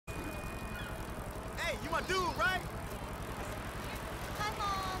Hey, you my dude, right? Hi,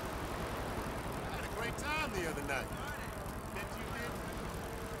 Mom. I had a great time the other night. Bet you did.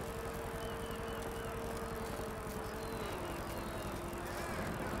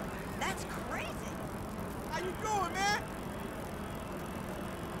 That's crazy. How you doing, man?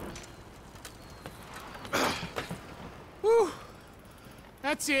 Whew.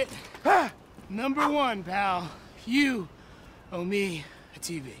 That's it. Number one, pal. You owe me a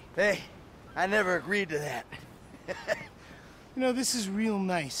TV. Hey, I never agreed to that. You know, this is real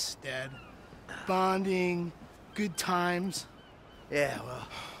nice, Dad. Bonding, good times. Yeah, well,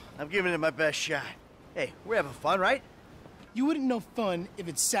 I'm giving it my best shot. Hey, we're having fun, right? You wouldn't know fun if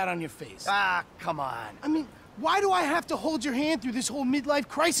it sat on your face. Ah, come on. I mean, why do I have to hold your hand through this whole midlife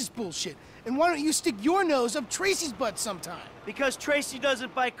crisis bullshit? And why don't you stick your nose up Tracy's butt sometime? Because Tracy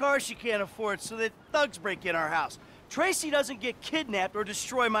doesn't buy cars she can't afford so that thugs break in our house. Tracy doesn't get kidnapped or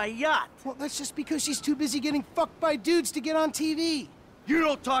destroy my yacht. Well, that's just because she's too busy getting fucked by dudes to get on TV. You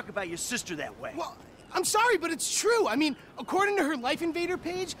don't talk about your sister that way. Well, I'm sorry, but it's true. I mean, according to her Life Invader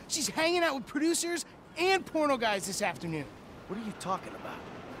page, she's hanging out with producers and porno guys this afternoon. What are you talking about?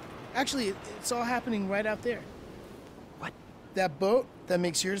 Actually, it's all happening right out there. What? That boat that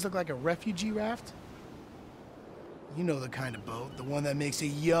makes yours look like a refugee raft? You know the kind of boat, the one that makes a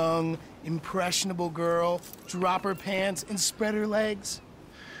young, impressionable girl drop her pants and spread her legs.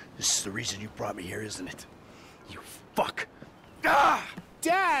 This is the reason you brought me here, isn't it? You fuck. Ah!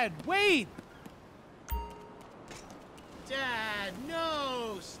 Dad, wait! Dad,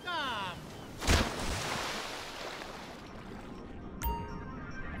 no, stop!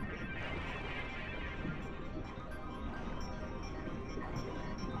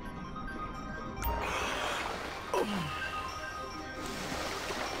 Thank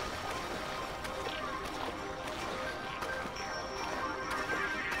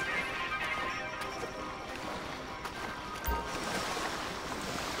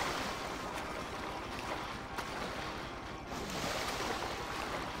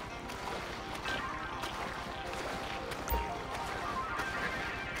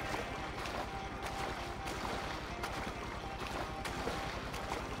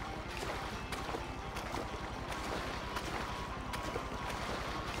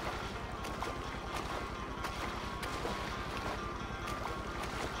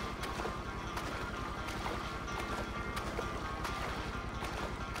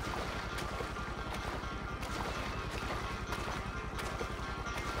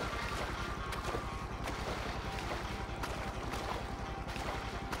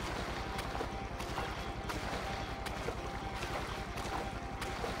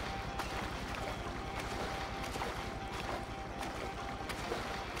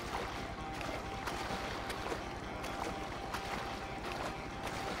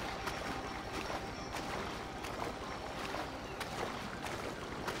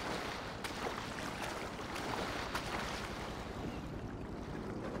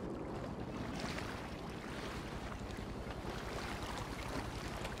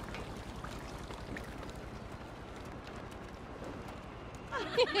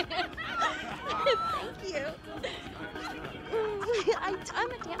you.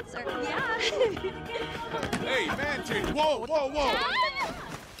 I'm a dancer. Yeah. Hey, man, change. Whoa, whoa, whoa. Dad?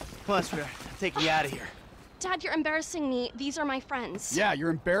 Come on, sweetheart. I'm taking you out of here. Dad, you're embarrassing me. These are my friends. Yeah, you're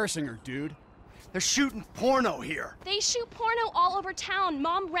embarrassing her, dude. They're shooting porno here. They shoot porno all over town.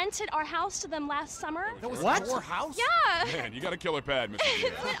 Mom rented our house to them last summer. That was What? your house? Yeah. Man, you got a killer pad, Mr.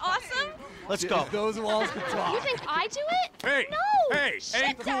 Isn't it awesome? Let's go. If those walls could talk. You think I do it? Hey, No. hey, Shit,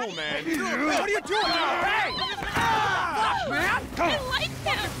 ain't cool, Daddy. man. What are you doing? Hey! Fuck, man! I like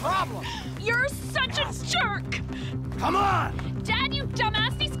him. Problem. You're such a jerk. Come on! Dad, you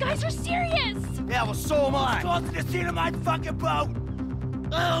dumbass. These guys are serious. Yeah, well, so am I. Go to the scene of my fucking boat!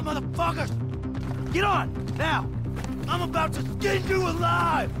 Oh, motherfuckers! Get on, now! I'm about to skin you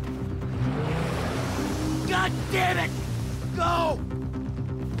alive! God damn it! Go!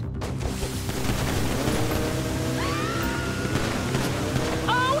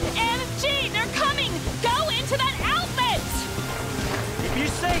 OMG, they're coming. Go into that outlet. If you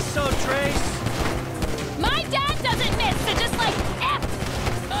say so, Trace. My dad doesn't miss, so just like F.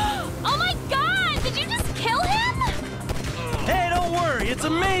 Oh my God, did you just kill him? Hey, don't worry. It's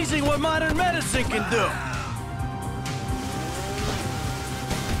amazing what modern medicine can do.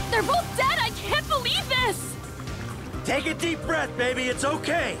 They're both dead. I can't believe this. Take a deep breath, baby. It's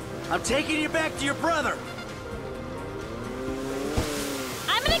okay. I'm taking you back to your brother.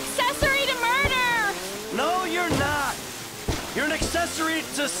 I'm an accessory to murder. No, you're not. You're an accessory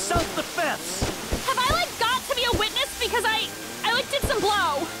to self-defense. Have I like got to be a witness because I like did some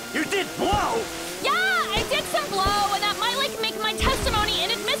blow? You did blow? Yeah.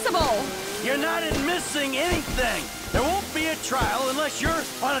 not admitting anything. There won't be a trial unless you're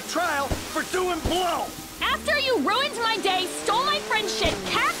on a trial for doing blow. After you ruined my day, stole my friend's shit,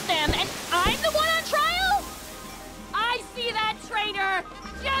 capped them, and I'm the one on trial? I see that traitor!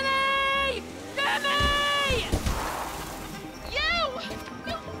 Jimmy! Jimmy!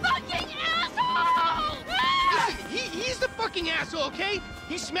 You fucking asshole! He's the fucking asshole, okay?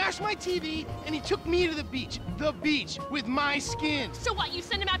 He smashed my TV and he took me to the beach. The beach with my skin. So what, you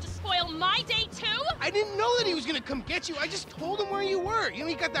sent him out to spoil my day too? I didn't know that he was gonna come get you. I just told him where you were. You know,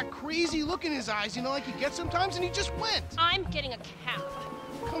 he got that crazy look in his eyes, you know, like he gets sometimes, and he just went. I'm getting a cab.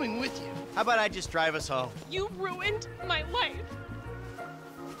 Coming with you. How about I just drive us home? You ruined my life.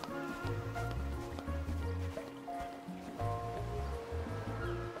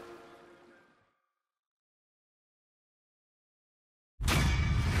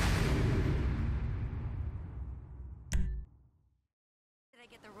 Did I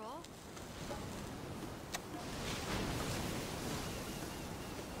get the role?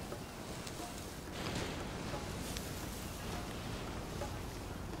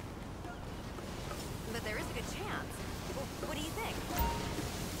 But there is a good chance. What do you think?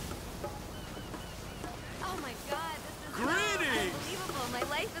 Oh my god, this is so unbelievable. My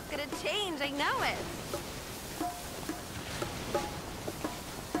life is gonna change, I know it.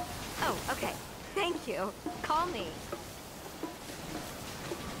 Oh, okay. Thank you. Call me.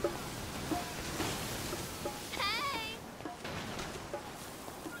 Hey!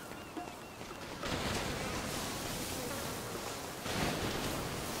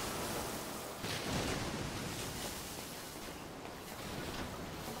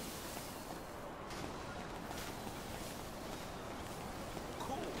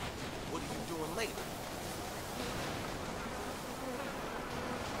 Cool. What are you doing later?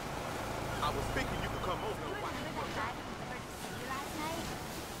 I was thinking you could come over and watch. Remember that guy who preferred to see you last night?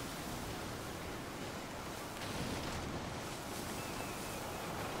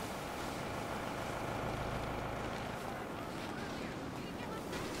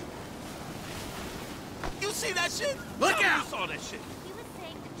 You see that shit? Look Tell me out! You saw that shit. He was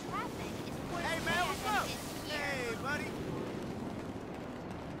saying the traffic is worse Hey, man, there what's than up? it is here. Hey, buddy.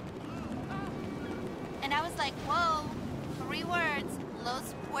 And I was like, whoa, 3 words,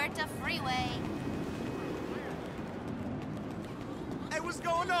 Los Puerta Freeway. Hey, what's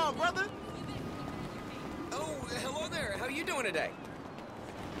going on, brother? Oh, hello there. How you doing today?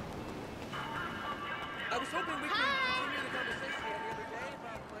 I was hoping we could continue the conversation the other day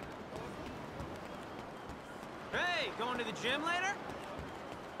about my proposal. Hey, going to the gym later?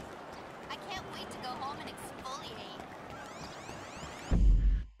 I can't wait to go home and exfoliate.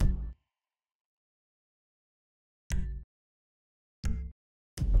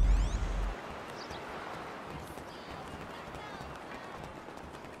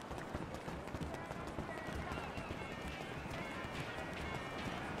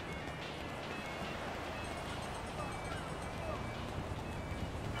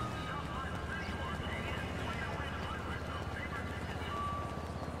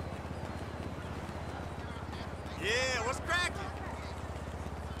 Yeah, what's cracking?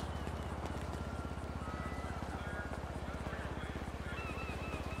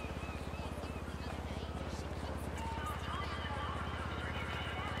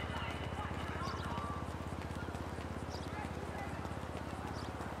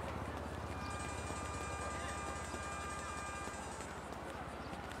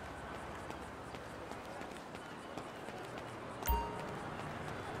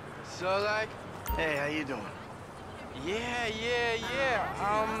 So, like, hey, how you doing? Yeah, I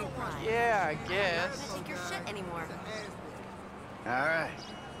I'm guess. not gonna take your shit anymore. All right.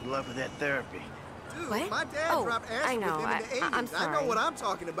 Good luck with that therapy. Dude, What? my dad Oh, dropped acid I know. with him in the 80s. I'm I sorry. know what I'm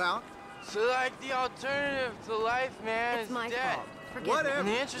talking about. So, like, the alternative to life, man, It's is my death. fault. Forgive Whatever. And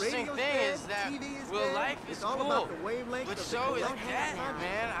the interesting Radio's thing dead, is that, TV is well, dead. life is It's all cool, about the wavelength but of so the is Don't hang death, up now.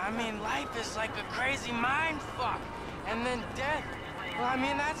 man. I mean, life is like a crazy mind fuck. And then death, well, I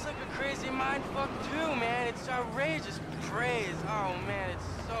mean, that's like a crazy mind fuck too, man. It's outrageous praise. Oh, man, it's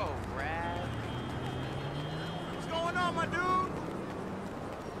so rad. What's going on, my dude?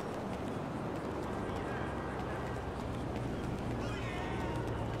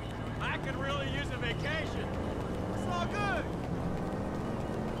 I could really use a vacation. It's all good.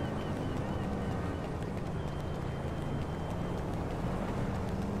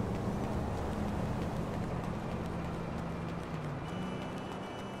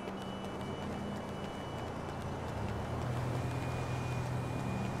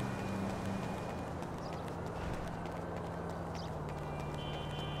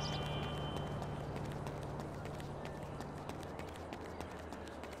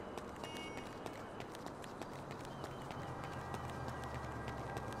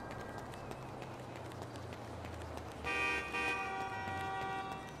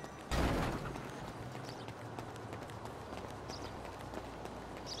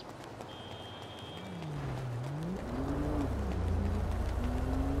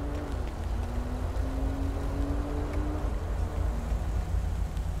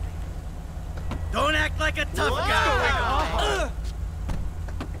 Act like a tough guy.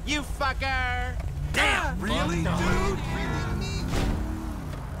 You fucker! Damn! Really, dude?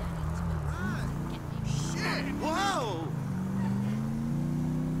 Whoa!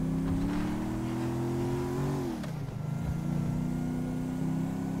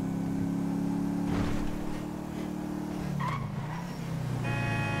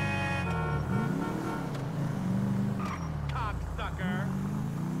 Cocksucker.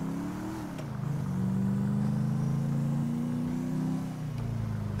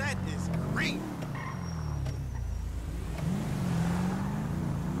 That is great!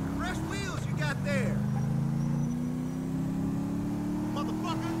 Fresh wheels you got there!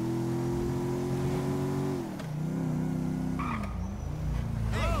 Motherfucker!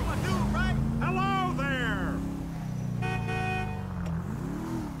 Hey, you a dude, right? Hello there.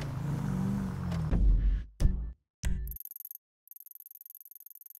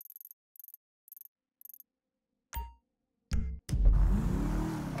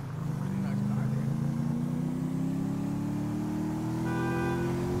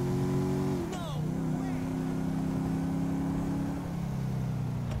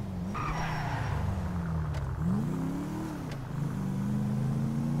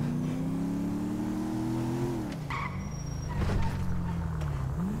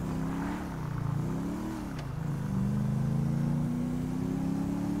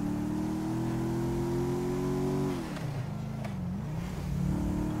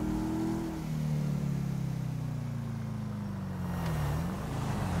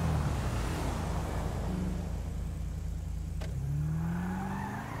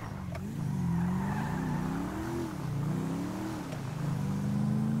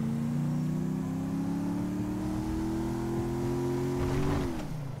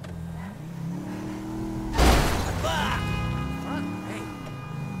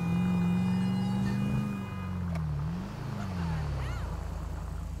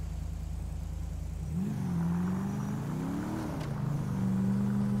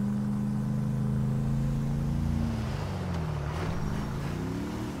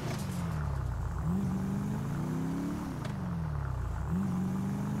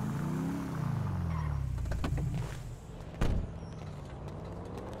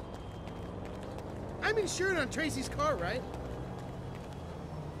 I'm insured on Tracy's car, right?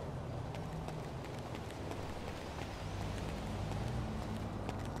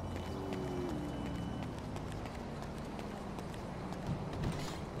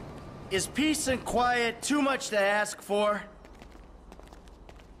 Is peace and quiet too much to ask for?